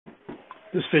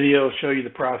This video will show you the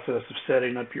process of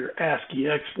setting up your ASCII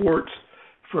exports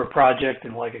for a project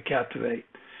in Leica Captivate.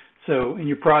 So in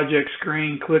your project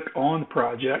screen, click on the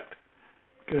project,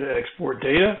 go to Export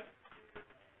Data.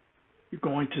 You're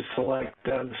going to select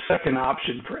the second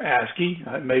option for ASCII.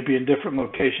 It may be in different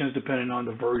locations depending on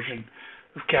the version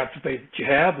of Captivate that you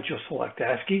have, but you'll select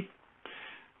ASCII.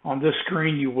 On this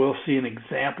screen, you will see an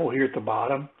example here at the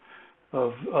bottom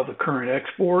of the current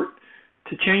export.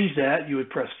 To change that, you would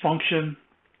press Function,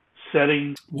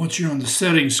 Settings. Once you're on the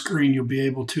settings screen, you'll be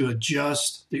able to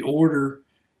adjust the order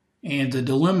and the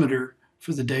delimiter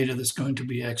for the data that's going to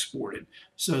be exported.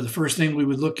 So the first thing we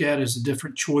would look at is the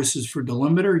different choices for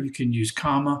delimiter. You can use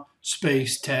comma,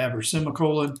 space, tab, or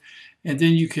semicolon, and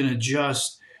then you can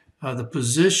adjust the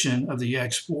position of the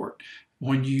export.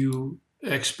 When you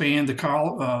expand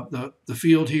the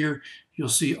field here, you'll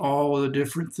see all of the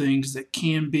different things that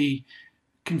can be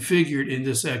configured in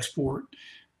this export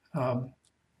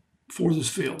for this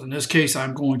field. In this case,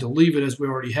 I'm going to leave it as we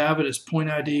already have it as point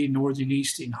ID, northern,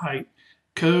 eastern, height,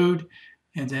 code,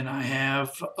 and then I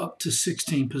have up to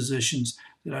 16 positions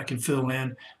that I can fill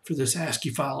in for this ASCII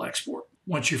file export.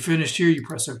 Once you're finished here, you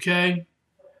press OK.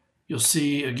 You'll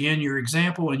see again your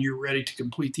example and you're ready to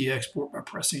complete the export by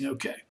pressing OK.